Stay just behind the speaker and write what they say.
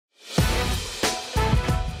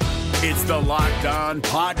It's the Locked On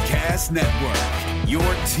Podcast Network, your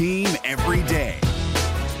team every day.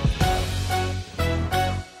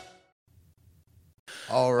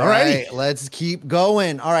 All right, let's keep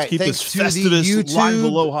going. All right, keep thanks this to the Festivus YouTube Live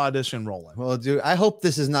Aloha edition rolling. Well, dude, I hope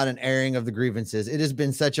this is not an airing of the grievances. It has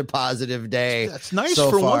been such a positive day. That's nice so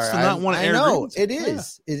for far. once to not want to air. I know grievances. it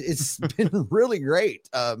is. Yeah. It's been really great.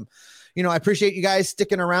 I appreciate you guys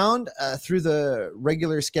sticking around through the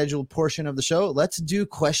regular scheduled portion of the show. Let's do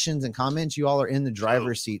questions and comments. You all are in the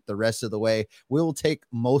driver's seat the rest of the way. We'll take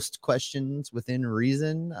most questions within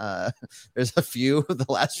reason. There's a few the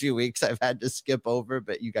last few weeks I've had to skip over,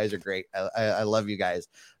 but you guys are great. I love you guys.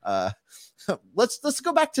 Let's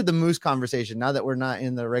go back to the Moose conversation now that we're not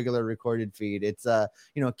in the regular recorded feed. It's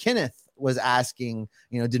Kenneth was asking,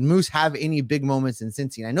 did Moose have any big moments in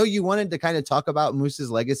Cincy? I know you wanted to kind of talk about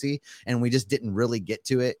Moose's legacy and we just didn't really get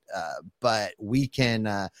to it, but we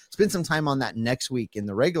can spend some time on that next week in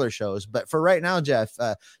the regular shows. But for right now, Jeff,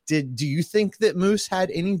 do you think that Moose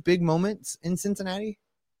had any big moments in Cincinnati?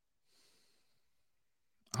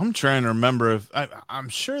 I'm trying to remember if I'm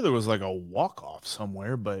sure there was like a walk-off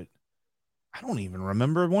somewhere, but I don't even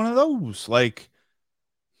remember one of those. Like,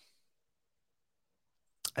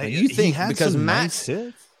 you think because Matt's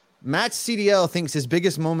CDL thinks his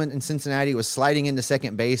biggest moment in Cincinnati was sliding into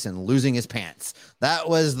second base and losing his pants. That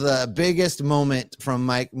was the biggest moment from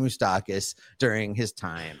Mike Moustakas during his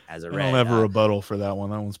time as a Red. I don't have a rebuttal for that one.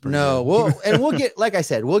 That one's pretty good. We'll get, like I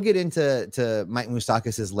said, we'll get into Mike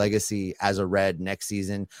Moustakas' legacy as a Red next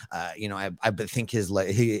season. I think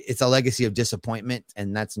it's a legacy of disappointment,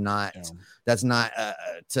 and that's not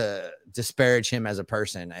to disparage him as a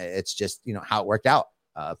person. It's just how it worked out.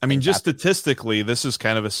 Just statistically, this is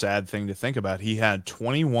kind of a sad thing to think about. He had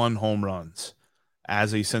 21 home runs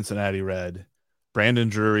as a Cincinnati Red. Brandon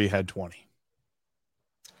Drury had 20.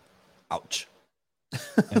 Ouch.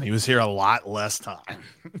 And he was here a lot less time.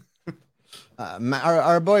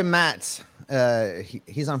 Our boy Matt,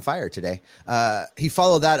 he's on fire today. He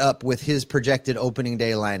followed that up with his projected opening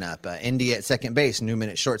day lineup. Indy at second base, Newman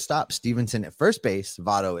at shortstop, Stevenson at first base,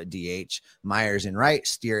 Votto at DH, Myers in right,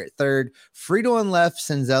 Steer at third, Friedel in left,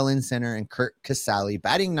 Senzel in center, and Kurt Casale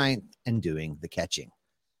batting ninth and doing the catching.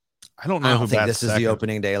 I don't think this is the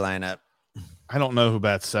opening day lineup. I don't know who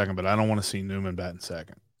bats second, but I don't want to see Newman batting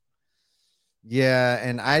second. Yeah,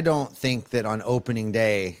 and I don't think that on opening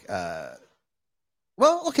day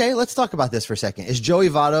well, okay, let's talk about this for a second. Is Joey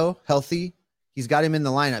Votto healthy? He's got him in the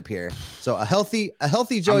lineup here. So a healthy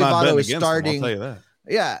Joey Votto is starting. I'll tell you that.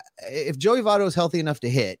 Yeah, if Joey Votto is healthy enough to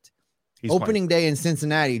hit, opening day in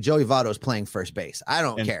Cincinnati, Joey Votto is playing first base. I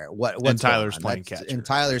don't care what Tyler's playing catcher. And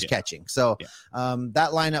Tyler's catching. So that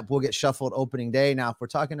lineup will get shuffled opening day. Now, if we're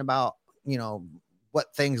talking about,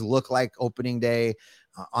 what things look like opening day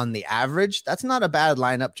on the average, that's not a bad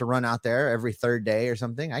lineup to run out there every third day or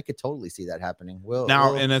something. I could totally see that happening.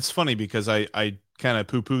 And it's funny because I kind of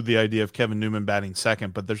poo-pooed the idea of Kevin Newman batting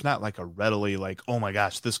second, but there's not like a readily like, oh my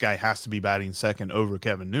gosh, this guy has to be batting second over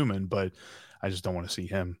Kevin Newman, but I just don't want to see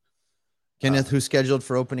him. Kenneth, who's scheduled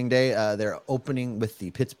for opening day, they're opening with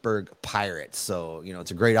the Pittsburgh Pirates. So,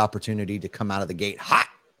 it's a great opportunity to come out of the gate hot.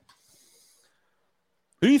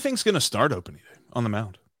 Who do you think's going to start opening day on the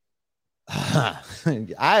mound?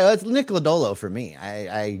 It's Nick Lodolo for me.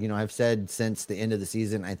 I've said since the end of the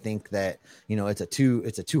season, I think that it's a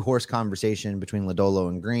two horse conversation between Lodolo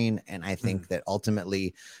and Green, and I think that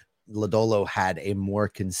ultimately Lodolo had a more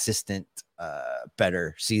consistent,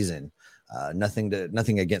 better season.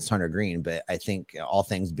 Nothing against Hunter Green, but I think all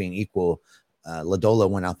things being equal, Lodolo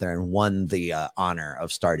went out there and won the honor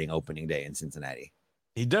of starting opening day in Cincinnati.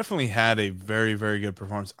 He definitely had a very, very good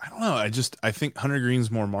performance. I don't know. I think Hunter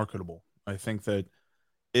Green's more marketable. I think that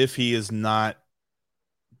if he is not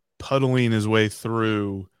puddling his way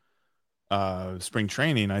through spring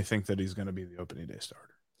training, I think that he's going to be the opening day starter.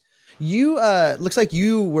 You looks like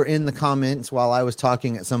you were in the comments while I was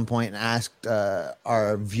talking at some point and asked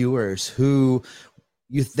our viewers who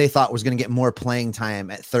they thought was going to get more playing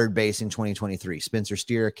time at third base in 2023. Spencer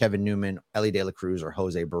Steer, Kevin Newman, Ellie De La Cruz, or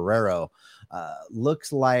Jose Barrero.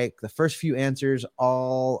 Looks like the first few answers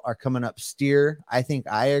all are coming up Steer. I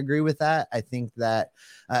think I agree with that. I think that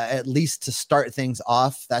at least to start things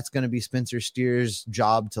off, that's going to be Spencer Steer's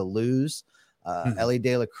job to lose. Ellie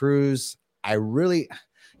De La Cruz, I really...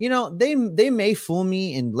 they may fool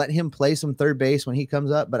me and let him play some third base when he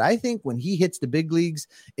comes up, but I think when he hits the big leagues,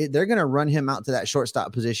 they're going to run him out to that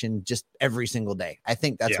shortstop position just every single day. I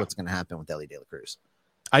think that's what's going to happen with Ellie De La Cruz.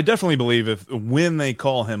 I definitely believe when they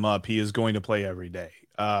call him up, he is going to play every day.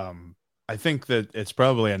 I think that it's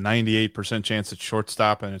probably a 98% chance at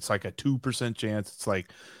shortstop, and it's like a 2% chance it's like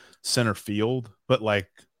center field, but like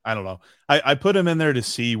I don't know. I put him in there to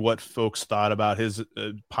see what folks thought about his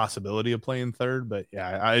possibility of playing third, but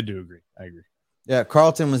yeah, I do agree. I agree. Yeah,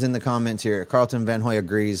 Carlton was in the comments here. Carlton Van Hoy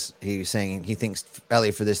agrees. He's saying he thinks Ellie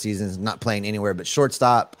for this season is not playing anywhere but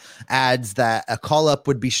shortstop. Adds that a call-up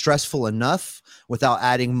would be stressful enough without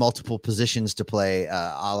adding multiple positions to play, a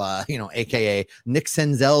la, a.k.a. Nick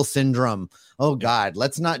Senzel syndrome. Oh, God,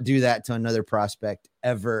 let's not do that to another prospect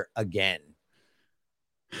ever again.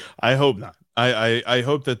 I hope not. I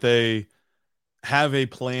hope that they have a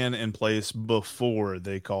plan in place before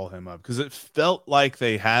they call him up, because it felt like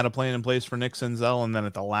they had a plan in place for Nick Senzel, and then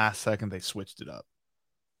at the last second they switched it up.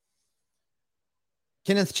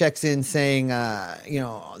 Kenneth checks in saying,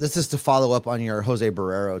 this is to follow up on your Jose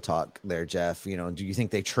Barrero talk there, Jeff. Do you think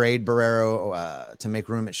they trade Barrero to make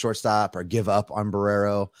room at shortstop or give up on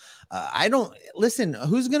Barrero? I don't listen.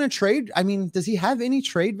 Who's going to trade? I mean, does he have any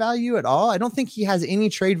trade value at all? I don't think he has any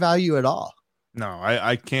trade value at all. No,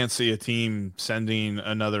 I can't see a team sending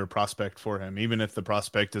another prospect for him, even if the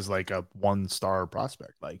prospect is like a 1-star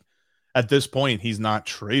prospect. Like, at this point, he's not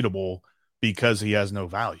tradable because he has no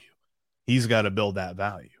value. He's got to build that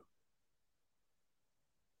value.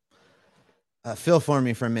 Fill for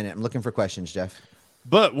me for a minute. I'm looking for questions, Jeff.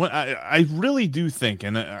 But when I really do think,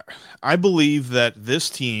 and I believe that this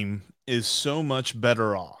team is so much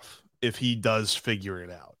better off if he does figure it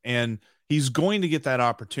out. And he's going to get that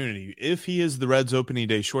opportunity. If he is the Reds opening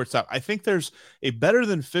day shortstop, I think there's a better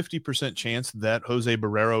than 50% chance that Jose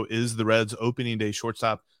Barrero is the Reds opening day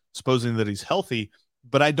shortstop, supposing that he's healthy.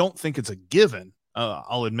 But I don't think it's a given.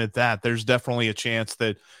 I'll admit that. There's definitely a chance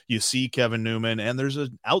that you see Kevin Newman, and there's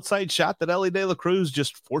an outside shot that Elly De La Cruz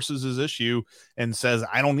just forces his issue and says,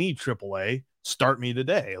 I don't need AAA. Start me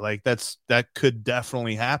today. Like, that could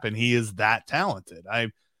definitely happen. He is that talented.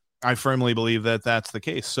 I firmly believe that that's the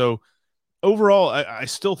case. So overall, I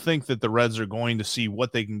still think that the Reds are going to see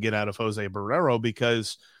what they can get out of Jose Barrero,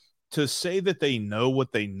 because to say that they know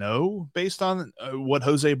what they know based on what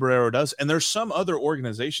Jose Barrero does, and there's some other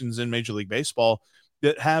organizations in Major League Baseball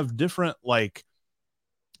that have different like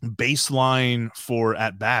baseline for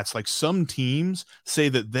at bats. Like, some teams say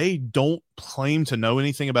that they don't claim to know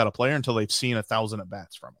anything about a player until they've seen 1,000 at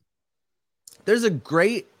bats from him. There's a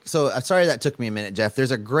great, sorry that took me a minute, Jeff.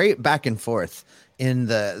 There's a great back and forth in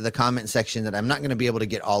the comment section that I'm not going to be able to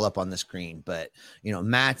get all up on the screen, but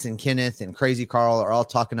Matt and Kenneth and Crazy Carl are all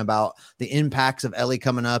talking about the impacts of Elly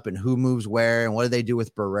coming up and who moves where and what do they do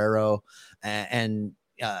with Barrero. And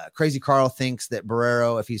Crazy Carl thinks that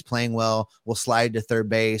Barrero, if he's playing well, will slide to third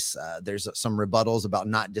base. There's some rebuttals about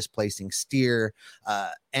not displacing Steer.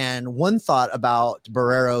 And one thought about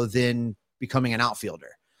Barrero then becoming an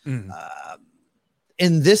outfielder.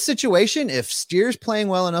 In this situation, if Steer's playing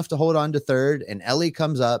well enough to hold on to third and Elly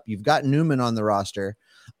comes up, you've got Newman on the roster.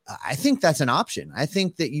 I think that's an option. I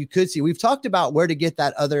think that you could see, we've talked about where to get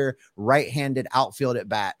that other right-handed outfield at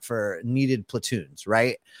bat for needed platoons,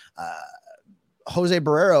 right? Jose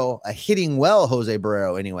Barrero, a hitting well Jose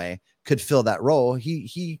Barrero anyway, could fill that role.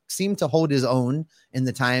 He seemed to hold his own in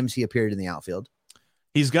the times he appeared in the outfield.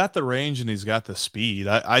 He's got the range and he's got the speed.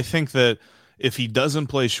 I think that if he doesn't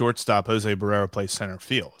play shortstop, Jose Barrero plays center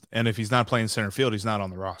field. And if he's not playing center field, he's not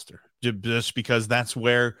on the roster, just because that's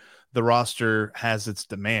where the roster has its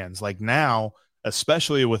demands. Like now,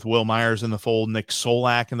 especially with Will Myers in the fold, Nick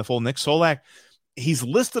Solak in the fold. Nick Solak, he's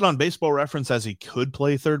listed on Baseball Reference as he could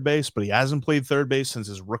play third base, but he hasn't played third base since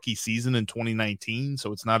his rookie season in 2019.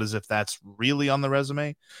 So it's not as if that's really on the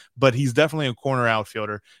resume, but he's definitely a corner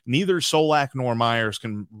outfielder. Neither Solak nor Myers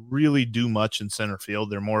can really do much in center field.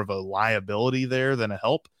 They're more of a liability there than a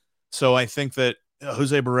help. So I think that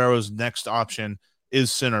Jose Barrero's next option is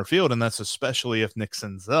center field, and that's especially if Nick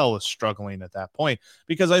Senzel is struggling at that point,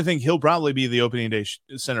 because I think he'll probably be the opening day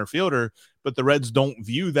center fielder, but the Reds don't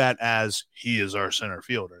view that as he is our center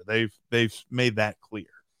fielder. They've made that clear.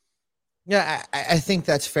 Yeah, I think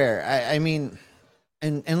that's fair. I mean,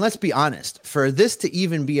 and let's be honest, for this to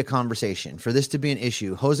even be a conversation, for this to be an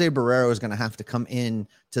issue, Jose Barrero is going to have to come in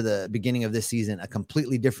to the beginning of this season a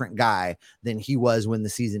completely different guy than he was when the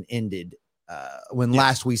season ended. When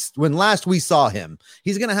last we saw him,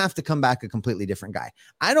 he's going to have to come back a completely different guy.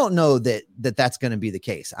 I don't know that's going to be the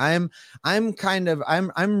case. I'm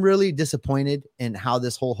really disappointed in how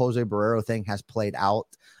this whole Jose Barrero thing has played out.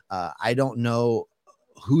 I don't know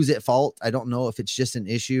who's at fault. I don't know if it's just an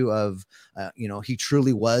issue of, he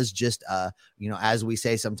truly was just, as we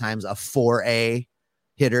say sometimes, a 4A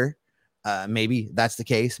hitter. Maybe that's the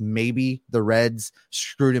case. Maybe the Reds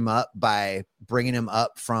screwed him up by bringing him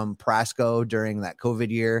up from Prasco during that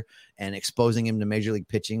COVID year and exposing him to major league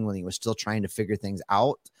pitching when he was still trying to figure things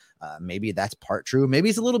out. Maybe that's part true. Maybe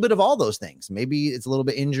it's a little bit of all those things. Maybe it's a little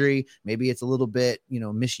bit injury. Maybe it's a little bit,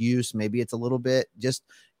 misuse. Maybe it's a little bit just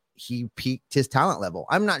he peaked his talent level.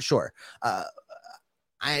 I'm not sure.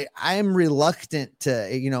 I am reluctant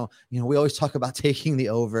to, we always talk about taking the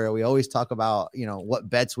over. We always talk about,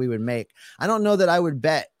 what bets we would make. I don't know that I would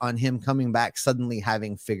bet on him coming back suddenly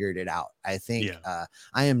having figured it out. I think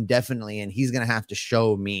I am definitely, and he's going to have to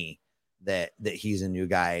show me that he's a new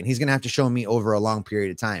guy, and he's going to have to show me over a long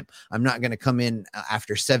period of time. I'm not going to come in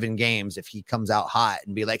after 7 games if he comes out hot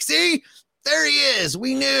and be like, see, there he is.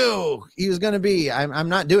 We knew he was going to be. I'm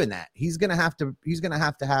not doing that. He's going to have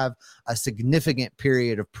to have a significant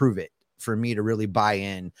period of prove it for me to really buy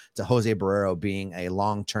in to Jose Barrero being a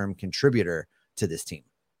long-term contributor to this team.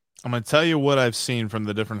 I'm going to tell you what I've seen from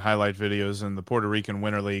the different highlight videos in the Puerto Rican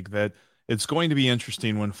Winter League, that it's going to be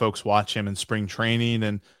interesting when folks watch him in spring training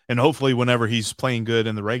and hopefully whenever he's playing good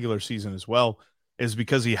in the regular season as well, is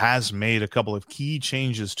because he has made a couple of key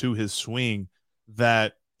changes to his swing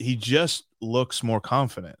that he just looks more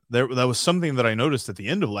confident. That was something that I noticed at the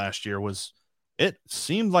end of last year. Was it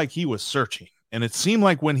seemed like he was searching, and it seemed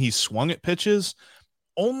like when he swung at pitches,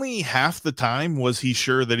 only half the time was he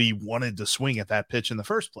sure that he wanted to swing at that pitch in the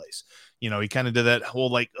first place. He kind of did that whole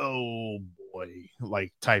like, oh boy,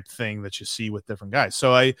 like type thing that you see with different guys.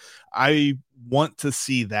 So I want to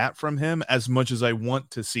see that from him as much as I want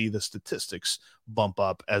to see the statistics bump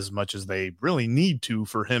up as much as they really need to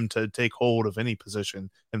for him to take hold of any position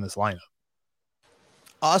in this lineup.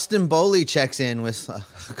 Austin Bowley checks in with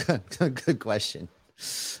a good question.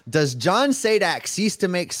 Does John Sadak cease to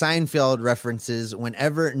make Seinfeld references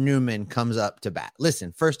whenever Newman comes up to bat?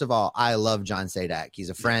 Listen, first of all, I love John Sadak. He's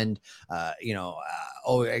a friend. I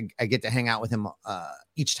get to hang out with him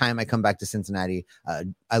each time I come back to Cincinnati.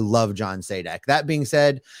 I love John Sadak. That being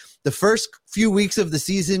said, the first few weeks of the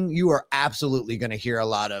season, you are absolutely going to hear a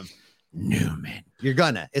lot of Newman.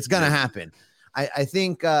 It's going to happen. I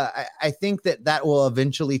think that will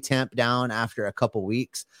eventually tamp down after a couple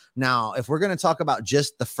weeks. Now, if we're going to talk about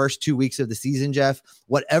just the first 2 weeks of the season, Jeff,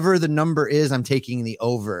 whatever the number is, I'm taking the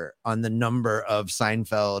over on the number of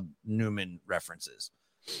Seinfeld Newman references.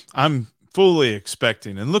 I'm fully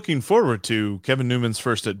expecting and looking forward to Kevin Newman's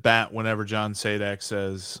first at bat whenever John Sadak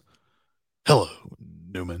says, "Hello,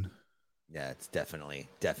 Newman." Yeah, it's definitely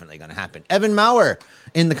going to happen. Evan Maurer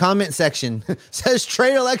in the comment section says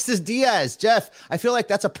trade Alexis Diaz. Jeff, I feel like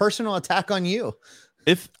that's a personal attack on you.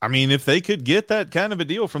 If they could get that kind of a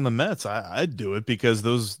deal from the Mets, I'd do it, because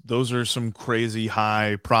those are some crazy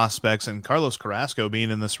high prospects, and Carlos Carrasco being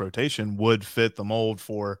in this rotation would fit the mold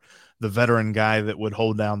for the veteran guy that would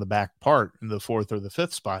hold down the back part in the 4th or the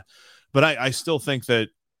 5th spot. But I still think that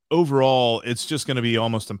overall it's just going to be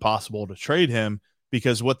almost impossible to trade him,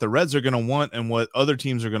 because what the Reds are going to want and what other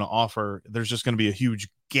teams are going to offer, there's just going to be a huge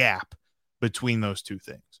gap between those two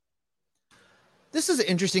things. This is an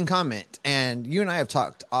interesting comment, and you and I have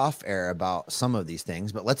talked off air about some of these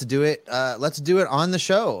things, but let's do it. Let's do it on the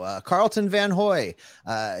show. Carlton Van Hoy,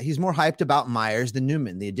 he's more hyped about Myers than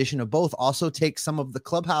Newman. The addition of both also takes some of the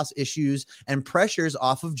clubhouse issues and pressures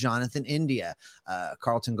off of Jonathan India.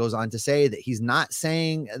 Carlton goes on to say that he's not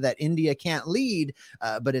saying that India can't lead,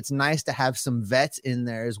 but it's nice to have some vets in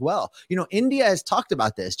there as well. India has talked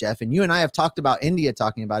about this, Jeff, and you and I have talked about India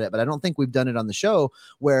talking about it, but I don't think we've done it on the show,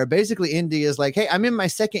 where basically India is like, hey, I'm in my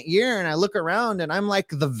 2nd year and I look around and I'm like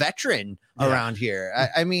the veteran around here.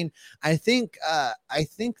 I think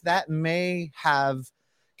that may have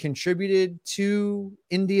contributed to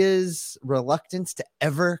India's reluctance to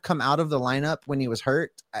ever come out of the lineup when he was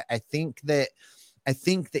hurt. I think that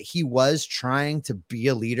he was trying to be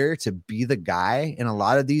a leader, to be the guy in a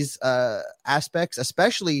lot of these aspects,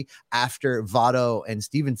 especially after Votto and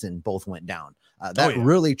Stevenson both went down.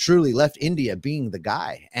 Really, truly left India being the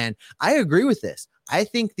guy. And I agree with this. I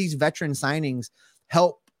think these veteran signings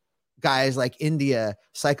help guys like India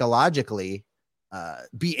psychologically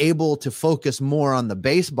be able to focus more on the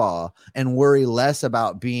baseball and worry less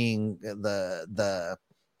about being the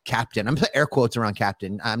captain. I'm putting air quotes around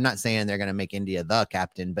captain. I'm not saying they're going to make India the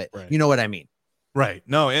captain, but You know what I mean? Right.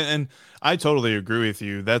 No, and I totally agree with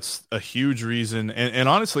you. That's a huge reason. And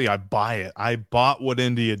honestly, I buy it. I bought what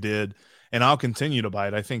India did, and I'll continue to buy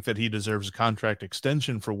it. I think that he deserves a contract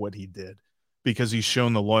extension for what he did, because he's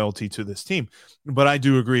shown the loyalty to this team. But I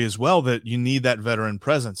do agree as well that you need that veteran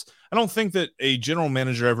presence. I don't think that a general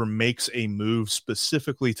manager ever makes a move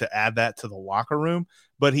specifically to add that to the locker room,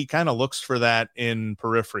 but he kind of looks for that in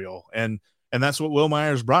peripheral. And that's what Will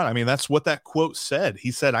Myers brought. I mean, that's what that quote said.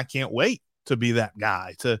 He said, I can't wait to be that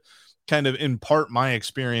guy, to kind of impart my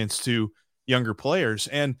experience to, younger players.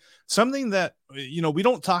 And something that, we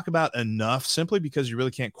don't talk about enough simply because you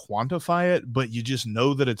really can't quantify it, but you just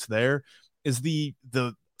know that it's there, is the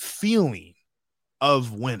feeling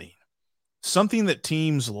of winning. Something that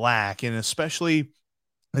teams lack, and especially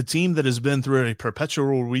a team that has been through a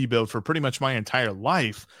perpetual rebuild for pretty much my entire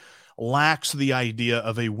life, lacks the idea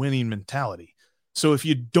of a winning mentality. So if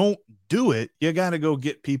you don't do it, you got to go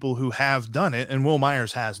get people who have done it. And Will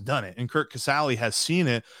Myers has done it. And Kirk Casale has seen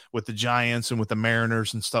it with the Giants and with the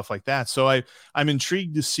Mariners and stuff like that. So I'm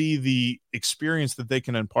intrigued to see the experience that they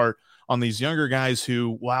can impart on these younger guys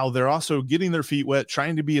who, while they're also getting their feet wet,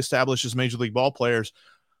 trying to be established as Major League ball players,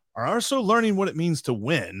 are also learning what it means to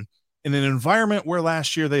win in an environment where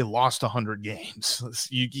last year they lost 100 games.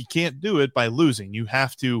 You can't do it by losing. You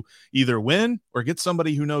have to either win or get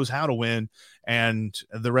somebody who knows how to win, and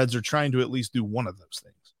the Reds are trying to at least do one of those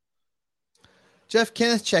things. Jeff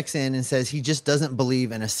Kenneth checks in and says he just doesn't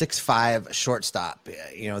believe in a 6'5" shortstop.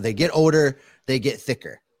 They get older, they get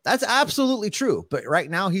thicker. That's absolutely true. But right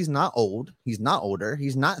now he's not old. He's not older.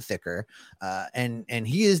 He's not thicker. And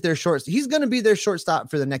he is their shortstop. He's going to be their shortstop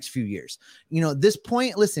for the next few years. This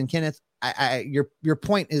point, listen, Kenneth, your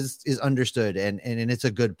point is understood. And it's a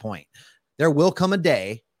good point. There will come a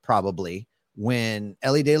day probably when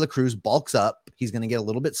Ellie De La Cruz bulks up. He's going to get a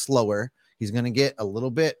little bit slower. He's going to get a little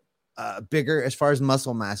bit bigger as far as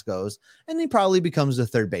muscle mass goes. And he probably becomes the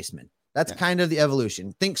third baseman. That's kind of the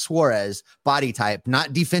evolution. Think Suarez, body type,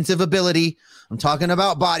 not defensive ability. I'm talking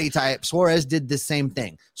about body type. Suarez did the same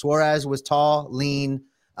thing. Suarez was tall, lean,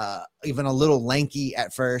 even a little lanky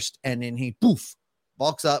at first. And then he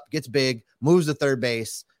bulks up, gets big, moves to third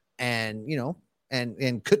base, and,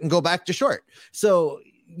 and couldn't go back to short. So,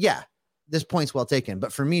 yeah, this point's well taken.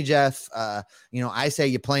 But for me, Jeff, I say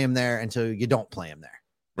you play him there until you don't play him there.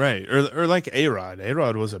 Right. Or like A-Rod.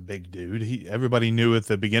 A-Rod was a big dude. Everybody knew at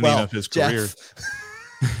the beginning of his career.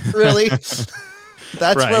 Really? That's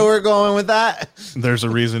right. Where we're going with that. There's a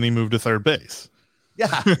reason he moved to third base.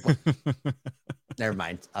 Yeah. Never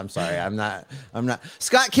mind. I'm sorry. I'm not.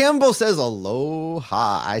 Scott Campbell says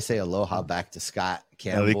aloha. I say aloha back to Scott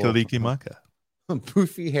Campbell.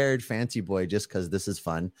 Poofy haired fancy boy, just because this is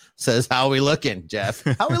fun, says, how we looking, Jeff?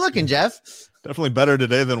 How we looking, Jeff? Definitely better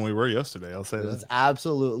today than we were yesterday. I'll say that. That's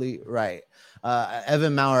absolutely right.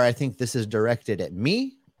 Evan Maurer, I think this is directed at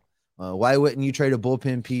me. Why wouldn't you trade a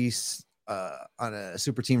bullpen piece on a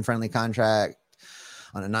super team friendly contract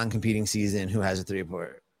on a non-competing season who has a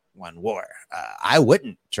 3.1 WAR? I would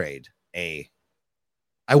not trade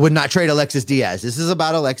Alexis Diaz. This is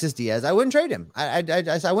about Alexis Diaz. I wouldn't trade him. I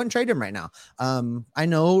wouldn't trade him right now. I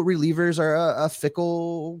know relievers are a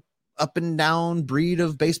fickle, up and down breed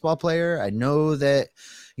of baseball player. I know that,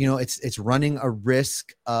 it's running a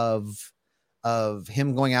risk of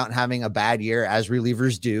him going out and having a bad year, as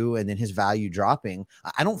relievers do, and then his value dropping.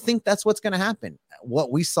 I don't think that's what's going to happen.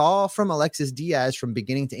 What we saw from Alexis Diaz from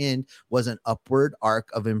beginning to end was an upward arc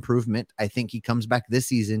of improvement. I think he comes back this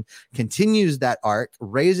season, continues that arc,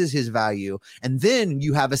 raises his value, and then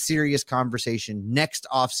you have a serious conversation next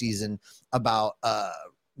offseason about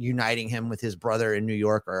uniting him with his brother in New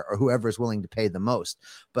York or whoever is willing to pay the most.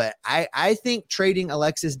 But I think trading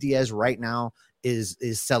Alexis Diaz right now is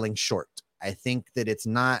selling short. I think that it's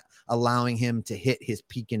not allowing him to hit his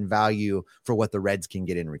peak in value for what the Reds can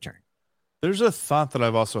get in return. There's a thought that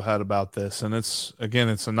I've also had about this, and it's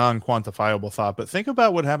a non-quantifiable thought, but think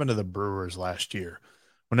about what happened to the Brewers last year.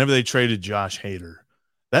 Whenever they traded Josh Hader,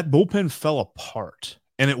 that bullpen fell apart.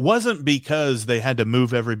 And it wasn't because they had to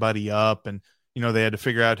move everybody up and, they had to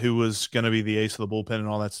figure out who was going to be the ace of the bullpen and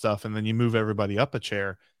all that stuff. And then you move everybody up a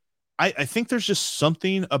chair. I think there's just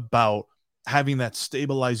something about having that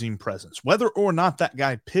stabilizing presence, whether or not that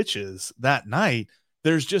guy pitches that night.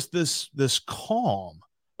 There's just this calm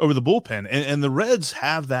over the bullpen, and the Reds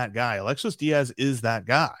have that guy. Alexis Diaz is that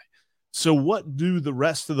guy. So what do the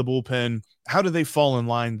rest of the bullpen, how do they fall in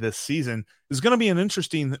line this season, is going to be an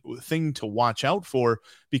interesting thing to watch out for,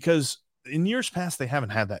 because in years past they haven't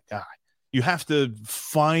had that guy. You have to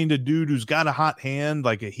find a dude who's got a hot hand,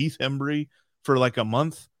 like a Heath Hembry, for like a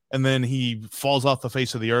month, and then he falls off the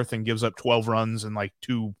face of the earth and gives up 12 runs in like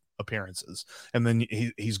 2 appearances, and then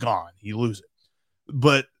he's gone. You lose it.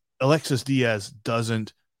 But Alexis Diaz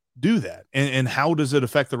doesn't do that. And how does it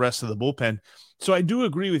affect the rest of the bullpen? So I do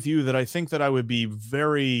agree with you that I think that I would be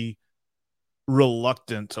very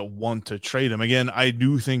reluctant to want to trade him. Again, I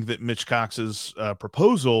do think that Mitch Cox's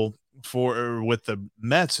proposal with the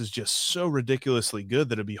Mets is just so ridiculously good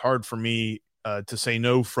that it'd be hard for me to say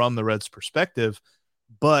no from the Reds' perspective.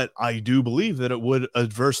 But I do believe that it would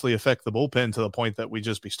adversely affect the bullpen to the point that we'd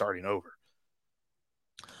just be starting over.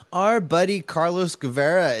 Our buddy Carlos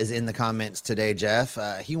Guevara is in the comments today, Jeff.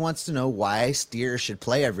 He wants to know why Steer should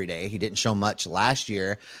play every day. He didn't show much last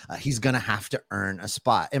year. He's going to have to earn a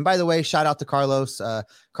spot. And by the way, shout out to Carlos.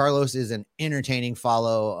 Carlos is an entertaining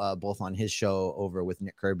follow, both on his show over with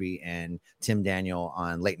Nick Kirby and Tim Daniel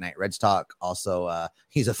on Late Night Reds Talk. Also,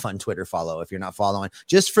 he's a fun Twitter follow if you're not following,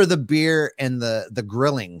 just for the beer and the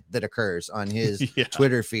grilling that occurs on his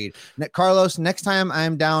Twitter feed. Carlos, next time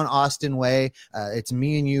I'm down Austin way, it's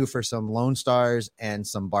me and you for some Lone Stars and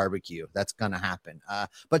some barbecue. That's gonna happen.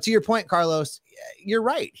 But to your point, Carlos, you're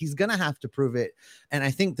right. He's gonna have to prove it. And I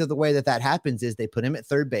think that the way that happens is they put him at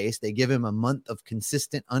third base. They give him a month of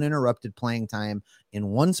consistent, uninterrupted playing time in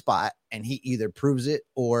one spot, and he either proves it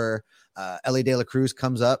or Ellie De La Cruz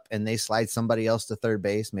comes up and they slide somebody else to third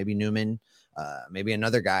base, maybe Newman, maybe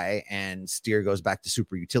another guy, and Steer goes back to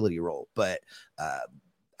super utility role. But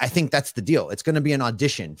I think that's the deal. It's going to be an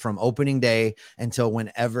audition from opening day until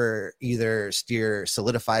whenever either Steer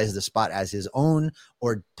solidifies the spot as his own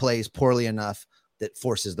or plays poorly enough that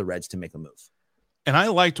forces the Reds to make a move. And I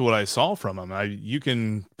liked what I saw from him. You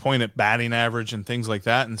can point at batting average and things like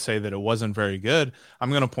that and say that it wasn't very good.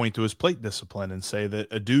 I'm going to point to his plate discipline and say that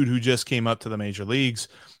a dude who just came up to the major leagues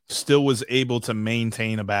still was able to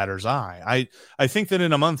maintain a batter's eye. I think that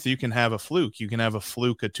in a month you can have a fluke. You can have a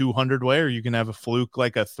fluke a 200 way, or you can have a fluke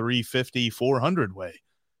like a 350, 400 way.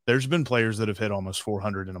 There's been players that have hit almost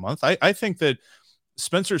 400 in a month. I think that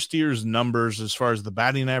Spencer Steer's numbers as far as the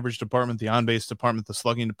batting average department, the on-base department, the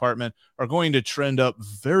slugging department are going to trend up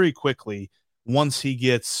very quickly once he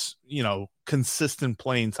gets, consistent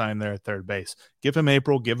playing time there at third base. Give him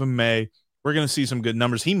April, give him May. We're going to see some good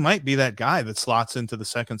numbers. He might be that guy that slots into the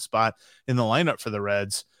second spot in the lineup for the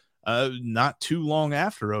Reds not too long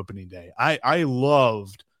after opening day. I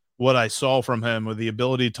loved what I saw from him with the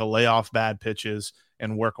ability to lay off bad pitches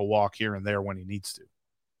and work a walk here and there when he needs to.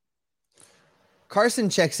 Carson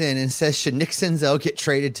checks in and says, should Nick Senzel get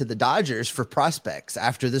traded to the Dodgers for prospects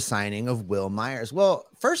after the signing of Will Myers? Well,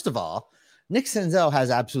 first of all, Nick Senzel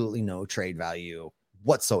has absolutely no trade value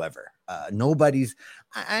whatsoever. Nobody's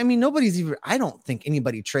even, I don't think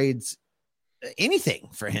anybody trades anything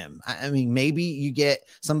for him. I mean, maybe you get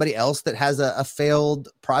somebody else that has a failed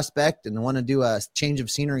prospect and want to do a change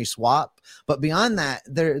of scenery swap. But beyond that,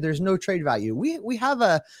 there's no trade value. We have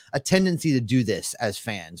a tendency to do this as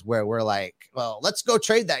fans where we're like, well, let's go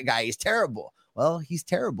trade that guy. He's terrible. Well, he's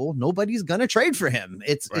terrible. Nobody's going to trade for him.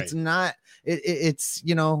 It's not,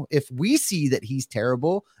 if we see that he's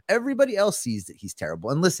terrible, everybody else sees that he's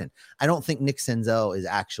terrible. And listen, I don't think Nick Senzel is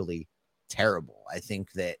actually terrible. I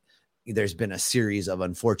think that there's been a series of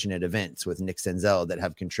unfortunate events with Nick Senzel that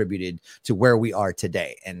have contributed to where we are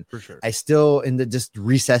today. And for sure, I still, in the just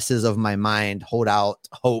recesses of my mind, hold out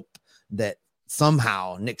hope that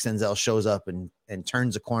somehow Nick Senzel shows up and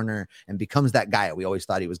turns a corner and becomes that guy we always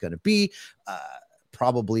thought he was going to be.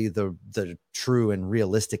 Probably the true and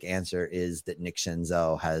realistic answer is that Nick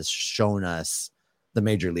Senzel has shown us the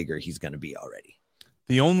major leaguer he's going to be already.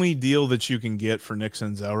 The only deal that you can get for Nick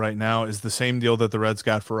Senzel right now is the same deal that the Reds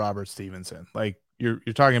got for Robert Stevenson. Like you're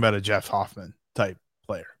talking about a Jeff Hoffman type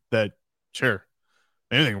player that, sure,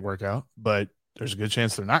 anything will work out, but there's a good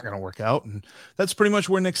chance they're not going to work out. And that's pretty much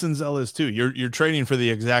where Nick Senzel is too. You're trading for the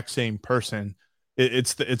exact same person.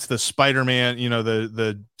 It's the Spider-Man,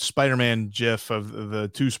 the Spider-Man gif of the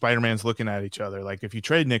two Spider-Mans looking at each other. Like if you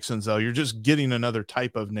trade Nick Senzel, you're just getting another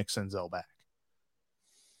type of Nick Senzel back.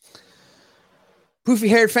 Poofy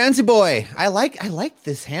haired fancy boy. I like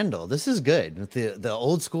this handle. This is good. With the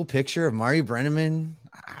old school picture of Mari Brenneman.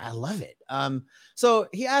 I love it. So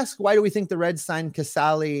he asked, why do we think the Reds signed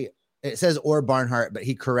Casali? It says or Barnhart, but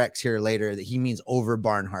he corrects here later that he means over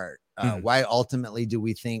Barnhart. Why ultimately do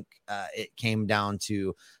we think it came down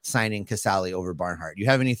to signing Casali over Barnhart? Do you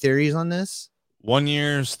have any theories on this? 1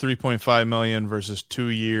 year's $3.5 million versus 2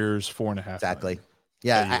 years, $4.5 exactly. million.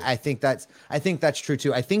 Yeah, I think that's true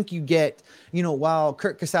too. I think you get, while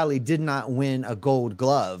Kurt Casali did not win a Gold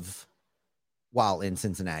Glove while in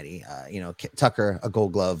Cincinnati, Tucker, a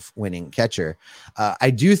Gold Glove winning catcher. I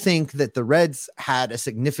do think that the Reds had a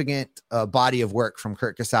significant body of work from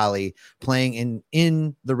Kurt Casali playing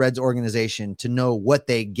in the Reds organization to know what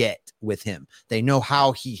they get with him. They know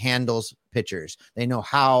how he handles pitchers. They know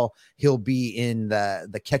how he'll be in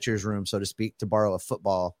the catcher's room, so to speak, to borrow a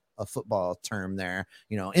football term there,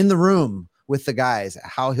 in the room with the guys,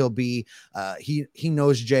 how he'll be. He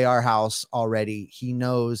knows JR House already. He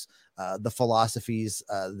knows the philosophies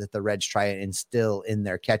that the Reds try and instill in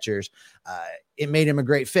their catchers. It made him a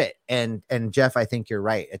great fit. And Jeff, I think you're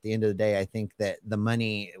right. At the end of the day, I think that the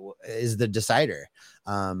money is the decider.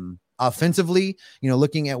 Offensively,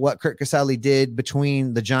 looking at what Kurt Casale did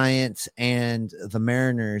between the Giants and the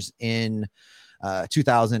Mariners in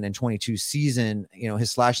 2022 season,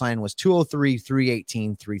 his slash line was 203,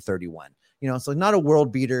 318, 331. So not a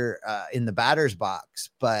world beater in the batter's box,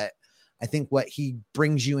 but I think what he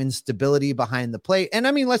brings you in stability behind the plate. And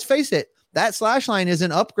I mean, let's face it, that slash line is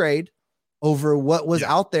an upgrade over what was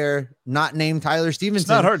out there, not named Tyler Stevenson. It's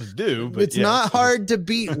not hard to do, but it's not hard to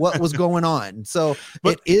beat what was going on. So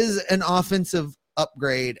it is an offensive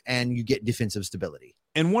upgrade and you get defensive stability.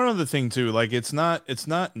 And one other thing too, like it's not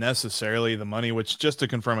necessarily the money, which just to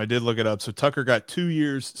confirm, I did look it up. So Tucker got 2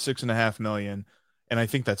 years, $6.5 million. And I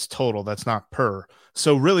think that's total. That's not per.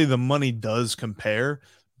 So really the money does compare,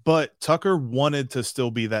 but Tucker wanted to still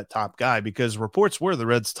be that top guy because reports were the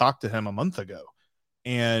Reds talked to him a month ago.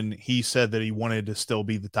 And he said that he wanted to still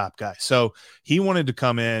be the top guy. So he wanted to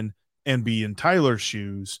come in and be in Tyler's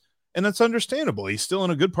shoes. And that's understandable. He's still in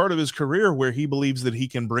a good part of his career where he believes that he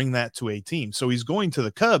can bring that to a team. So he's going to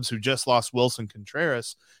the Cubs, who just lost Wilson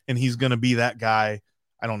Contreras, and he's going to be that guy.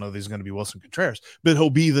 I don't know that he's going to be Wilson Contreras, but he'll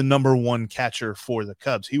be the number one catcher for the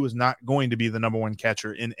Cubs. He was not going to be the number one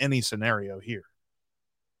catcher in any scenario here.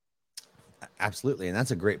 Absolutely. And that's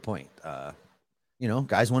a great point.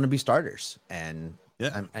 Guys want to be starters, and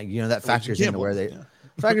that factors into where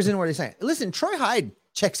they say. Listen, Troy Hyde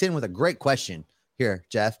checks in with a great question here,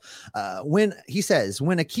 Jeff. When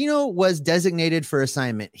Aquino was designated for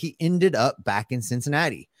assignment, he ended up back in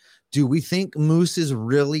Cincinnati. Do we think Moose is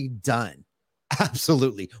really done?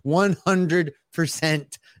 Absolutely.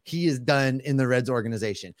 100% he is done in the Reds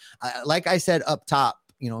organization. Like I said up top,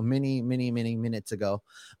 many minutes ago,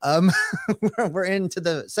 we're into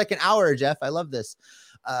the second hour, Jeff. I love this.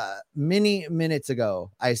 Many minutes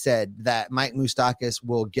ago, I said that Mike Moustakas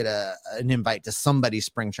will get an invite to somebody's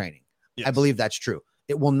spring training. Yes. I believe that's true.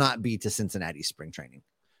 It will not be to Cincinnati spring training.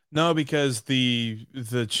 No, because the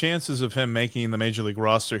chances of him making the major league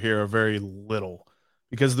roster here are very little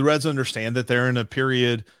because the Reds understand that they're in a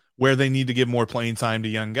period where they need to give more playing time to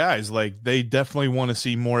young guys. Like they definitely want to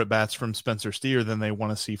see more at bats from Spencer Steer than they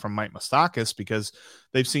want to see from Mike Moustakas because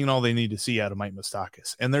they've seen all they need to see out of Mike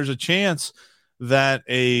Moustakas. And there's a chance that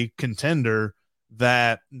a contender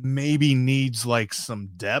that maybe needs like some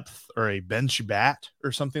depth or a bench bat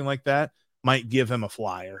or something like that might give him a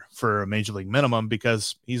flyer for a major league minimum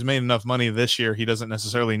because he's made enough money this year. He doesn't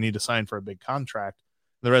necessarily need to sign for a big contract.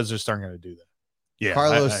 The Reds just aren't going to do that. Yeah,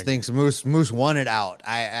 Carlos thinks Moose wanted out.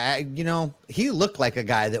 He looked like a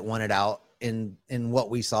guy that wanted out in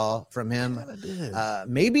what we saw from him.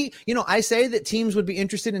 Maybe, I say that teams would be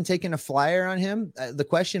interested in taking a flyer on him. The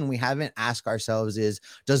question we haven't asked ourselves is,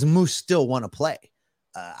 does Moose still want to play?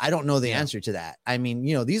 I don't know the answer to that. I mean,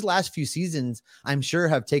 these last few seasons, I'm sure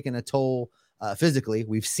have taken a toll physically.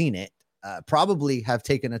 We've seen it. Probably have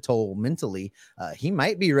taken a toll mentally. He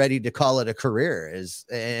might be ready to call it a career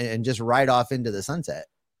and just ride off into the sunset.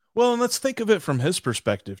 Well, and let's think of it from his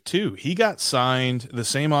perspective too. He got signed the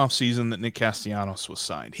same offseason that Nick Castellanos was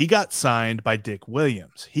signed. He got signed by Dick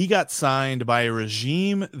Williams. He got signed by a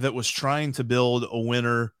regime that was trying to build a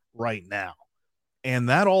winner right now. And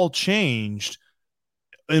that all changed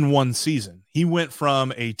in one season. He went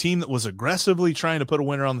from a team that was aggressively trying to put a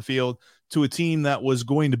winner on the field to a team that was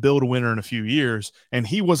going to build a winner in a few years, and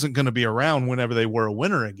he wasn't going to be around whenever they were a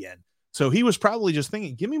winner again. So he was probably just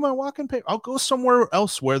thinking, give me my walking paper. I'll go somewhere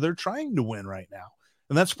else where they're trying to win right now.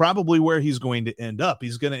 And that's probably where he's going to end up.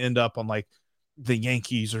 He's going to end up on like the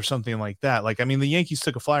Yankees or something like that. Like, I mean, the Yankees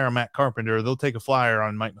took a flyer on Matt Carpenter. They'll take a flyer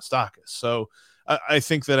on Mike Moustakas. So I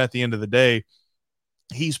think that at the end of the day,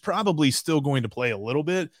 he's probably still going to play a little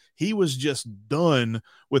bit. He was just done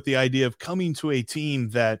with the idea of coming to a team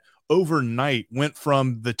that overnight went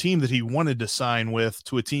from the team that he wanted to sign with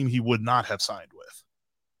to a team he would not have signed with.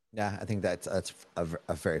 Yeah, I think that's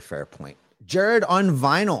a very fair point. Jared on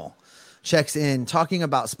Vinyl checks in talking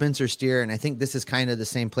about Spencer Steer, and I think this is kind of the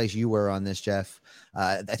same place you were on this, Jeff.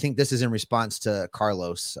 I think this is in response to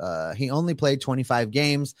Carlos. He only played 25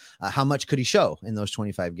 games. How much could he show in those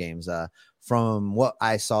 25 games? From what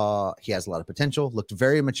I saw, he has a lot of potential, looked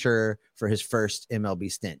very mature for his first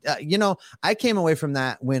MLB stint. I came away from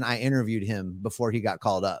that when I interviewed him before he got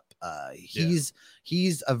called up.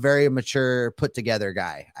 He's a very mature, put together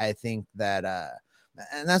guy. I think that,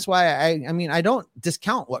 and that's why I don't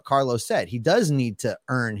discount what Carlos said. He does need to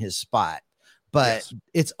earn his spot, but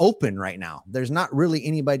it's open right now. There's not really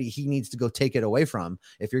anybody he needs to go take it away from.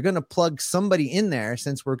 If you're going to plug somebody in there,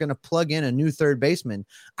 since we're going to plug in a new third baseman,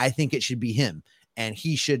 I think it should be him, and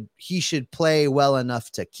he should play well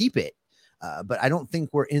enough to keep it. But I don't think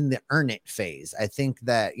we're in the earn it phase. I think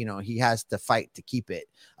that, he has to fight to keep it.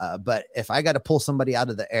 But if I got to pull somebody out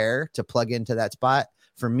of the air to plug into that spot,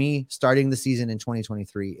 for me, starting the season in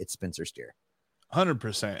 2023, it's Spencer Steer.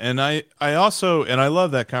 100%. And I also, and I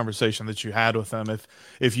love that conversation that you had with them.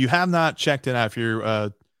 If you have not checked it out, if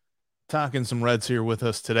you're talking some Reds here with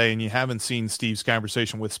us today and you haven't seen Steve's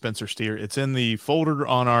conversation with Spencer Steer, it's in the folder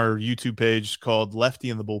on our YouTube page called Lefty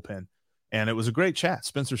in the Bullpen. And it was a great chat.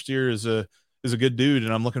 Spencer Steer is a good dude,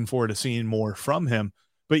 and I'm looking forward to seeing more from him.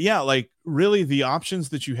 But yeah, like really the options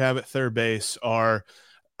that you have at third base are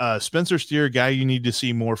Spencer Steer, guy you need to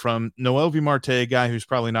see more from, Noelvi Marte, guy who's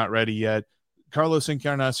probably not ready yet, Carlos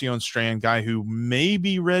Encarnacion Strand, guy who may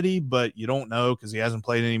be ready, but you don't know because he hasn't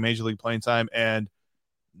played any major league playing time, and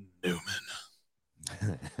Newman.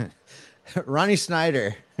 Ronnie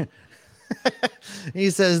Snyder. He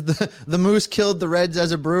says the Moose killed the Reds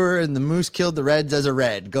as a Brewer and the Moose killed the Reds as a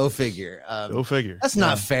Red. Go figure. Go figure. That's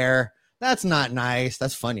not fair. That's not nice.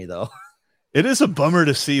 That's funny though. It is a bummer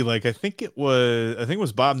to see. Like, I think it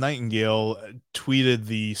was Bob Nightingale tweeted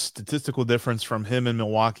the statistical difference from him in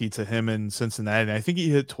Milwaukee to him in Cincinnati. And I think he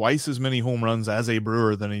hit twice as many home runs as a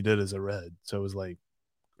Brewer than he did as a Red. So it was like,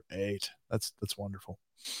 great. That's wonderful.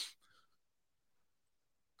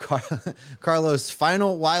 Carlos,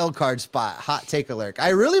 final wild card spot, hot take alert. I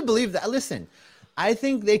really believe that. Listen, I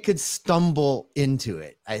think they could stumble into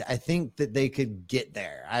it. I think that they could get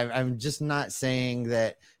there. I'm just not saying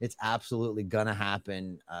that it's absolutely gonna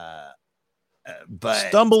happen. But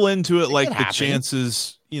stumble into it like the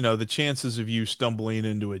chances, the chances of you stumbling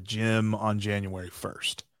into a gym on January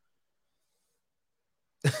 1st.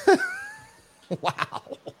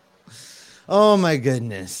 Wow. Oh my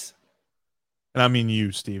goodness. And I mean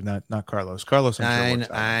you, Steve, not Carlos. Carlos,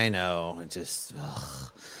 I know. It just.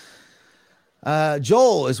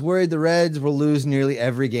 Joel is worried the Reds will lose nearly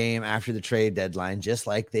every game after the trade deadline, just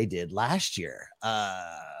like they did last year.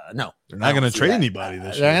 No, they're not going to trade anybody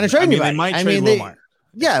this year. They're going to trade anybody. They might trade Will Meyer.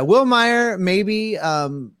 Yeah, Will Meyer, maybe.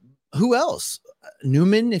 Who else?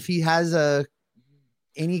 Newman, if he has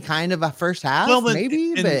any kind of a first half,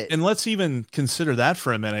 maybe. And let's even consider that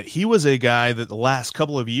for a minute. He was a guy that the last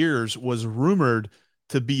couple of years was rumored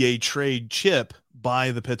to be a trade chip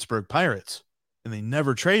by the Pittsburgh Pirates, and they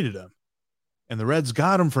never traded him. And the Reds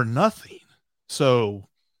got him for nothing. So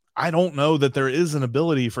I don't know that there is an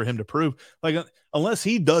ability for him to prove, like, unless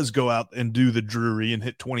he does go out and do the Drury and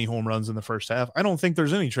hit 20 home runs in the first half, I don't think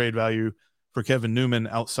there's any trade value for Kevin Newman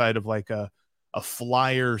outside of like a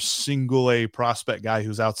flyer single A prospect guy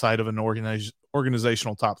who's outside of an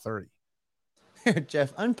organizational top 30.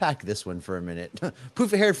 Jeff, unpack this one for a minute.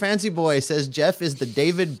 Poofy haired fancy boy says Jeff is the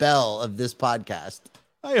David Bell of this podcast.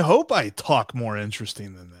 I hope I talk more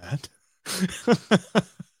interesting than that.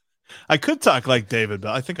 I could talk like David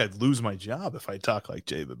Bell. I think I'd lose my job if I talk like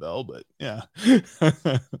David Bell, but yeah.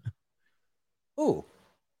 Oh,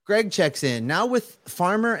 Greg checks in. Now with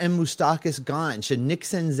Farmer and Moustakas gone, should Nick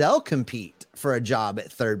Senzel compete for a job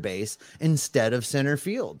at third base instead of center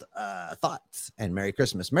field? Thoughts? And Merry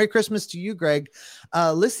Christmas. Merry Christmas to you, Greg.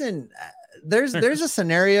 Listen, there's a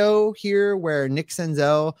scenario here where Nick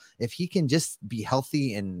Senzel, if he can just be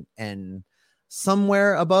healthy and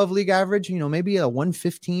somewhere above league average, maybe a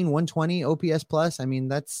 115, 120 OPS plus. I mean,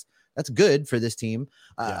 that's good for this team.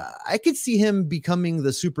 I could see him becoming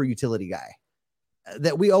the super utility guy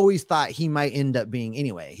that we always thought he might end up being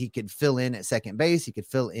anyway. He could fill in at second base. He could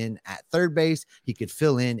fill in at third base. He could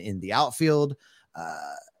fill in the outfield,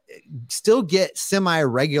 still get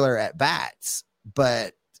semi-regular at bats,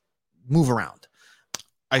 but move around.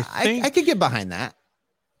 I think I could get behind that.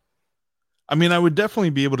 I mean, I would definitely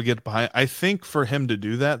be able to get behind. I think for him to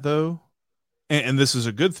do that, though, and this is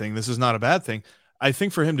a good thing. This is not a bad thing. I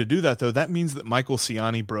think for him to do that, though, that means that Michael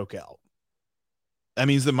Ciani broke out. That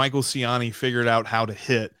means that Michael Ciani figured out how to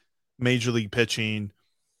hit major league pitching.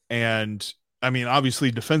 And, I mean,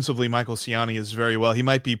 obviously, defensively, Michael Ciani is very well. He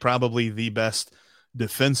might be probably the best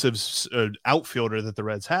defensive outfielder that the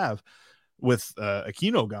Reds have with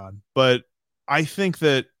Aquino gone. But I think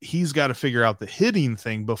that he's got to figure out the hitting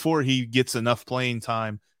thing before he gets enough playing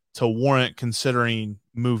time to warrant considering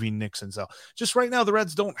moving Nick Senzel. Just right now, the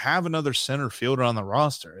Reds don't have another center fielder on the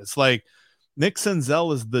roster. It's like Nick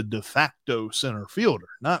Senzel is the de facto center fielder,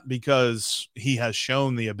 not because he has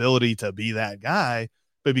shown the ability to be that guy,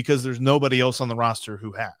 but because there's nobody else on the roster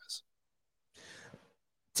who has.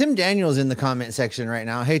 Tim Daniels in the comment section right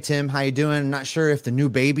now. Hey, Tim, how you doing? I'm not sure if the new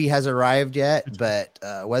baby has arrived yet, but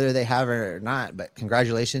whether they have it or not, but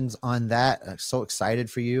congratulations on that. I'm so excited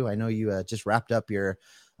for you. I know you just wrapped up your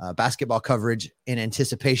basketball coverage in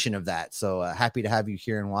anticipation of that. So happy to have you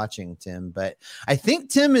here and watching, Tim. But I think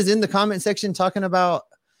Tim is in the comment section talking about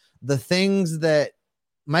the things that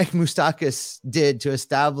Mike Moustakas did to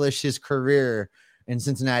establish his career in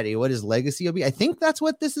Cincinnati, what his legacy will be. I think that's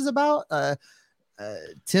what this is about.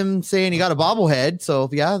 Tim saying he got a bobblehead. So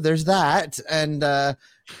yeah, there's that. And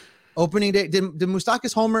opening day, did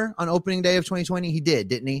Moustakas homer on opening day of 2020? He did,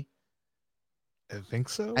 didn't he? I think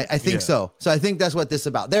so. I think so. So I think that's what this is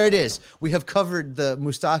about. There it is. We have covered the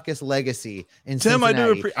Moustakas legacy in Tim,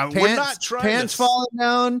 Cincinnati. we're not trying pants falling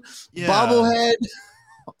down, bobblehead,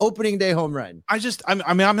 opening day home run.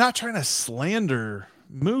 I'm not trying to slander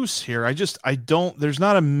Moose here. There's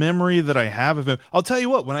not a memory that I have of him. I'll tell you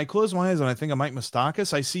what, when I close my eyes and I think of Mike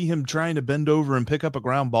Moustakas, I see him trying to bend over and pick up a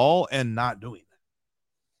ground ball and not doing that.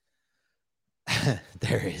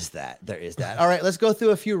 There is that. All right, let's go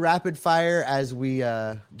through a few rapid fire as we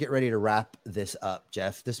get ready to wrap this up,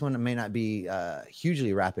 Jeff. This one may not be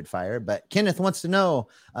hugely rapid fire, but Kenneth wants to know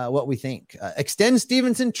what we think. Extend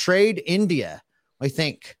Stevenson, trade India. What do you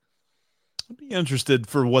think? I'd be interested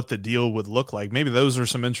for what the deal would look like. Maybe those are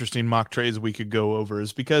some interesting mock trades we could go over,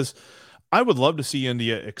 is because I would love to see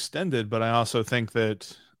India extended, but I also think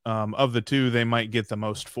that of the two, they might get the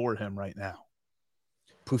most for him right now.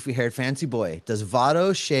 Poofy haired fancy boy. Does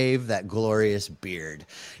Votto shave that glorious beard?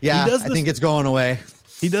 Yeah, I think it's going away.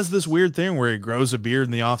 He does this weird thing where he grows a beard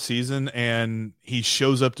in the off season and he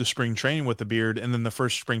shows up to spring training with the beard. And then the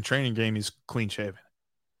first spring training game, he's clean shaven.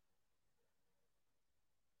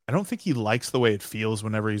 I don't think he likes the way it feels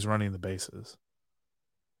whenever he's running the bases.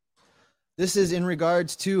 This is in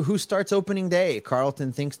regards to who starts opening day.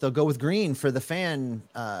 Carlton thinks they'll go with Green for the fan,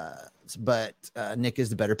 but Nick is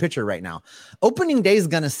the better pitcher right now. Opening day is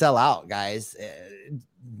going to sell out, guys.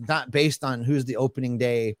 Not based on who's the opening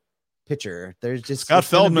day pitcher. There's just Scott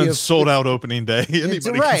Feldman sold out opening day. It's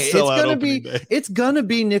gonna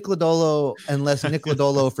be Nick Lodolo unless Nick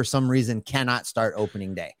Lodolo for some reason cannot start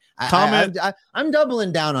opening day. I'm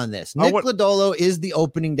doubling down on this. Nick Lodolo is the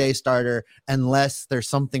opening day starter unless there's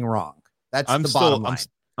something wrong. That's the bottom line.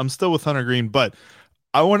 I'm still with Hunter Green, but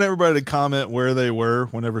I want everybody to comment where they were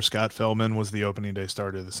whenever Scott Feldman was the opening day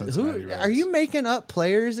starter of the Cincinnati Reds. Are you making up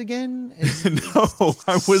players again? No,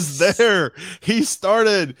 I was there. He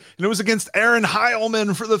started, and it was against Aaron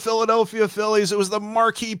Heilman for the Philadelphia Phillies. It was the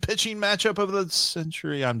marquee pitching matchup of the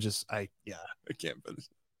century. I can't finish.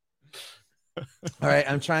 All right,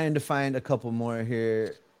 I'm trying to find a couple more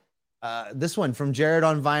here. This one from Jared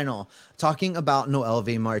on Vinyl talking about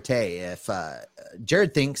Noelvi Marte. If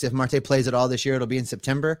Jared thinks if Marte plays at all this year, it'll be in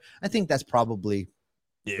September. I think that's probably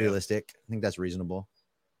realistic. I think that's reasonable.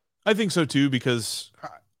 I think so too, because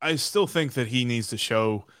I still think that he needs to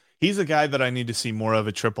show he's a guy that I need to see more of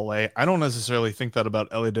at AAA. I don't necessarily think that about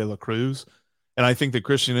Ellie De La Cruz. And I think that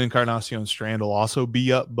Christian Encarnacion Strand will also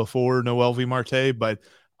be up before Noelvi Marte, but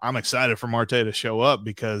I'm excited for Marte to show up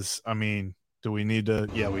because, I mean, do we need to?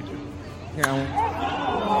 Yeah, we do.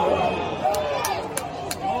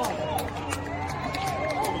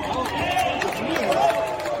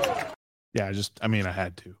 I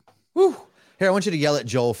had to. Whew. Here, I want you to yell at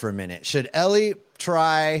Joel for a minute. Should Ellie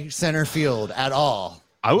try center field at all?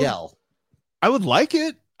 I would like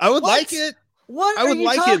it. I would like it. What are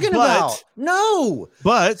you talking about? No.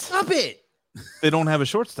 But stop it. They don't have a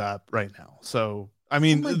shortstop right now. So, I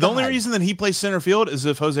mean, the only reason that he plays center field is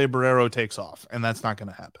if Jose Barrero takes off, and that's not going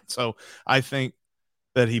to happen. So I think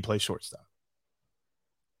that he plays shortstop.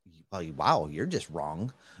 Wow, you're just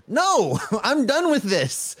wrong. No, I'm done with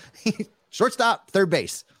this. Shortstop, third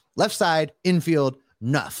base, left side, infield,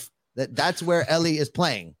 enough. That's where Ellie is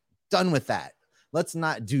playing. Done with that. Let's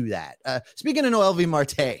not do that. Speaking of Noelvi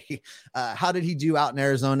Marte, how did he do out in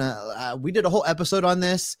Arizona? We did a whole episode on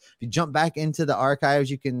this. If you jump back into the archives,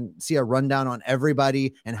 you can see a rundown on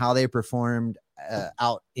everybody and how they performed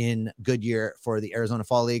out in Goodyear for the Arizona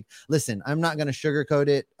Fall League. Listen, I'm not going to sugarcoat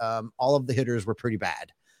it. All of the hitters were pretty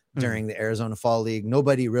bad during the Arizona Fall League.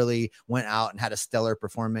 Nobody really went out and had a stellar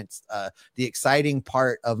performance. The exciting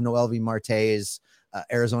part of Noelvi Marte's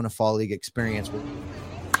Arizona Fall League experience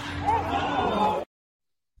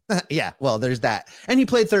yeah, well, there's that. And he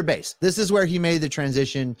played third base. This is where he made the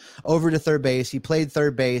transition over to third base. He played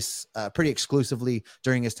third base pretty exclusively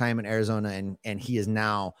during his time in Arizona, and he is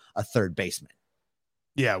now a third baseman.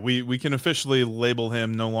 Yeah, we can officially label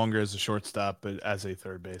him no longer as a shortstop, but as a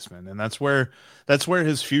third baseman. And that's where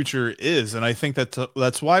his future is. And I think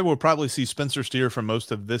that's why we'll probably see Spencer Steer for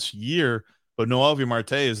most of this year, but Noelvi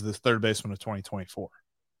Marte is the third baseman of 2024.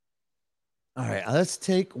 All right, let's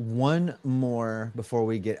take one more before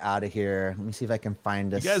we get out of here. Let me see if I can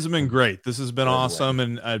find us. You guys have been great. This has been awesome,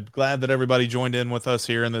 and I'm glad that everybody joined in with us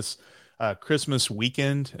here in this Christmas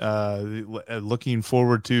weekend. Looking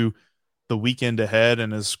forward to the weekend ahead,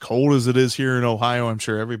 and as cold as it is here in Ohio, I'm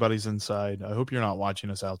sure everybody's inside. I hope you're not watching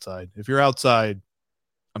us outside. If you're outside,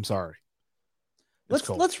 I'm sorry.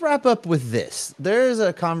 Let's wrap up with this. There's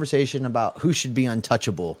a conversation about who should be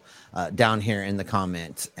untouchable down here in the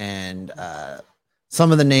comments, and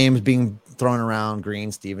some of the names being thrown around: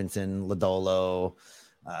 Green, Stevenson, Lodolo,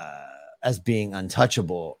 as being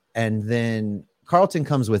untouchable. And then Carlton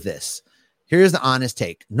comes with this. Here's the honest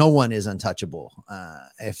take: no one is untouchable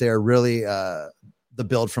if they're really the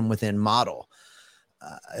build from within model.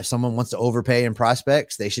 If someone wants to overpay in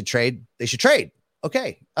prospects, they should trade. They should trade.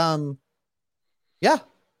 Okay. Yeah,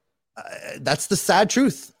 that's the sad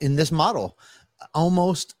truth in this model.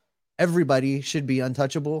 Almost everybody should be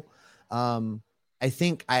untouchable. I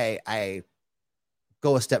think I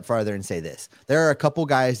go a step farther and say this. There are a couple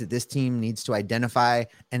guys that this team needs to identify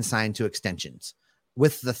and sign to extensions,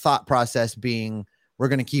 with the thought process being we're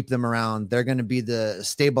going to keep them around. They're going to be the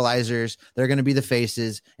stabilizers. They're going to be the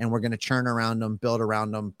faces, and we're going to churn around them, build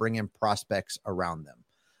around them, bring in prospects around them.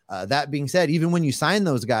 That being said, even when you sign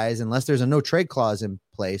those guys, unless there's a no trade clause in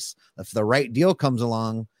place, if the right deal comes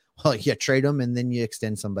along, well, you trade them and then you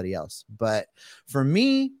extend somebody else. But for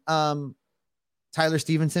me, Tyler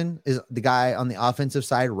Stevenson is the guy on the offensive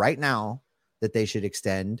side right now that they should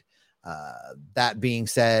extend. That being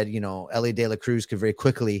said, Ellie De La Cruz could very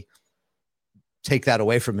quickly take that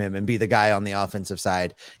away from him and be the guy on the offensive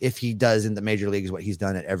side if he does in the major leagues what he's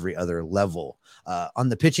done at every other level. On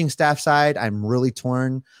the pitching staff side, I'm really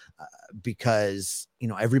torn because,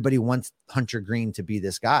 everybody wants Hunter Green to be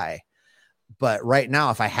this guy. But right now,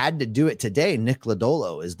 if I had to do it today, Nick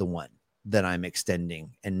Lodolo is the one that I'm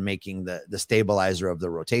extending and making the stabilizer of the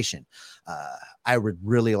rotation. I would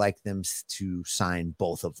really like them to sign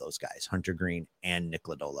both of those guys, Hunter Green and Nick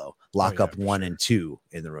Lodolo, lock up 1 and 2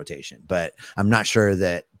 in the rotation. But I'm not sure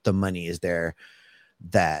that the money is there.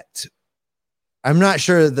 I'm not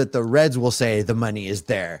sure that the Reds will say the money is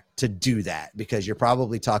there to do that, because you're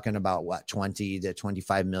probably talking about 20 to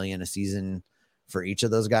 25 million a season for each of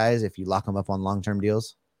those guys if you lock them up on long-term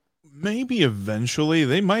deals. Maybe eventually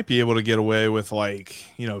they might be able to get away with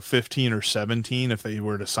 15 or 17 if they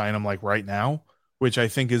were to sign them right now, which I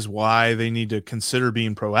think is why they need to consider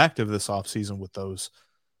being proactive this offseason with those,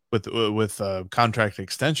 with contract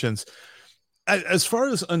extensions. As far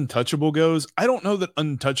as untouchable goes, I don't know that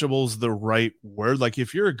untouchable is the right word.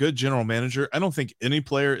 If you're a good general manager, I don't think any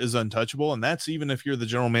player is untouchable. And that's even if you're the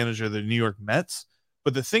general manager of the New York Mets.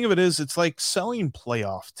 But the thing of it is, it's like selling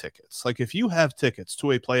playoff tickets. If you have tickets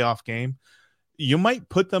to a playoff game, you might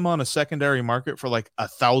put them on a secondary market for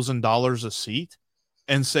 $1,000 a seat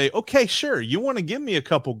and say, okay, sure, you want to give me a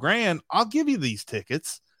couple grand, I'll give you these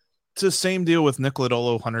tickets. It's the same deal with Nick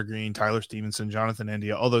Lodolo, Hunter Green, Tyler Stevenson, Jonathan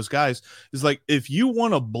India, all those guys. Is if you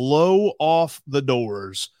want to blow off the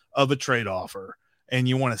doors of a trade offer and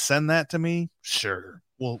you want to send that to me, sure.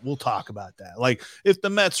 We'll talk about that. If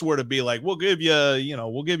the Mets were to be we'll give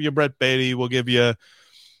you Brett Beatty, we'll give you,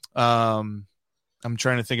 I'm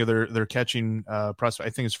trying to think of their catching prospect.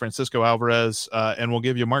 I think it's Francisco Alvarez, and we'll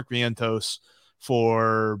give you Mark Vientos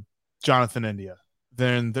for Jonathan India.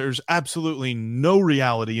 Then there's absolutely no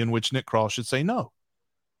reality in which Nick Krall should say no,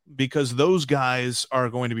 because those guys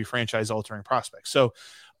are going to be franchise altering prospects. So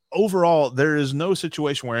overall, there is no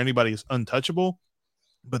situation where anybody is untouchable.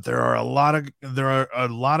 But there are a lot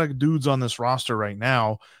of dudes on this roster right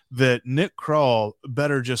now that Nick Krall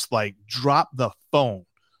better just drop the phone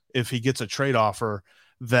if he gets a trade offer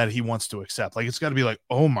that he wants to accept. It's got to be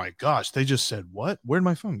oh my gosh, they just said what? Where'd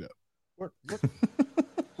my phone go? What?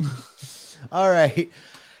 All right.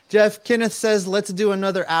 Jeff Kenneth says, let's do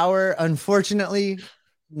another hour. Unfortunately,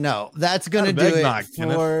 no, that's going to do it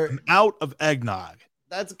for an out of eggnog.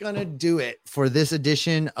 That's going to do it for this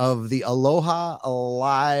edition of the Aloha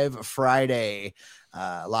Live Friday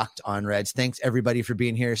Locked on Reds. Thanks everybody for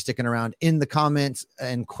being here, sticking around in the comments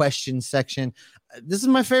and questions section. This is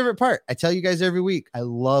my favorite part. I tell you guys every week, I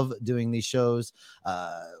love doing these shows.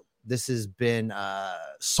 This has been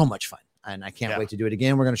so much fun, and I can't wait to do it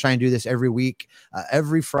again. We're going to try and do this every week,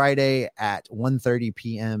 every Friday at 1:30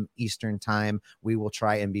 p.m. Eastern time. We will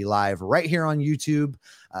try and be live right here on YouTube.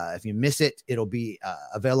 If you miss it, it'll be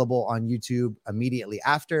available on YouTube immediately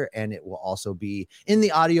after, and it will also be in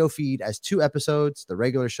the audio feed as 2 episodes, the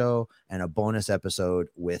regular show and a bonus episode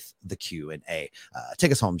with the Q&A.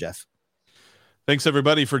 Take us home, Jeff. Thanks,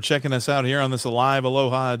 everybody, for checking us out here on this live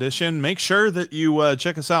Aloha edition. Make sure that you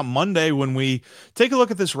check us out Monday when we take a look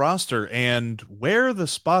at this roster and where the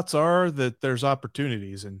spots are that there's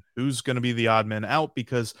opportunities and who's going to be the odd man out,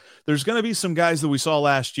 because there's going to be some guys that we saw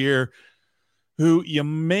last year who you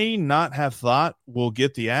may not have thought will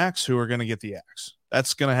get the axe, who are going to get the axe.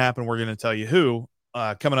 That's going to happen. We're going to tell you who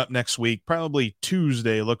coming up next week, probably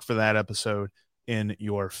Tuesday. Look for that episode in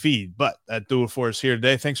your feed. But that do it for us here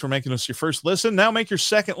today. Thanks for making us your first listen. Now make your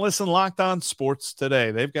second listen Locked On Sports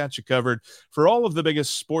Today. They've got you covered for all of the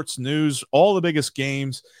biggest sports news, all the biggest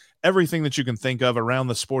games, everything that you can think of around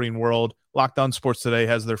the sporting world. Locked On Sports Today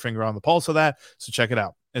has their finger on the pulse of that, so check it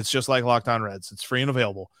out. It's just like Locked On Reds. It's free and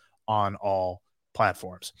available on all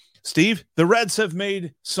platforms. Steve, the Reds have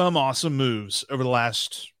made some awesome moves over the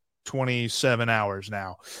last 27 hours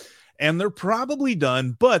now. And they're probably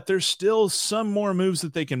done, but there's still some more moves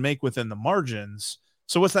that they can make within the margins.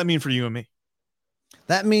 So what's that mean for you and me?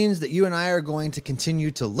 That means that you and I are going to continue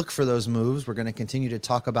to look for those moves. We're going to continue to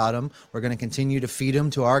talk about them. We're going to continue to feed them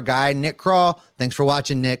to our guy, Nick Crawl. Thanks for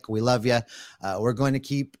watching, Nick. We love you. We're going to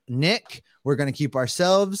keep Nick. We're going to keep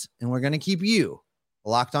ourselves, and we're going to keep you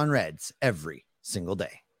locked on Reds every single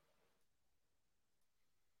day.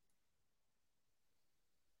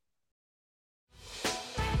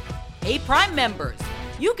 Hey, Prime members,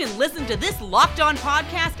 you can listen to this Locked On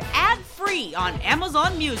podcast ad-free on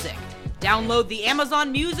Amazon Music. Download the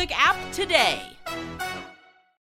Amazon Music app today.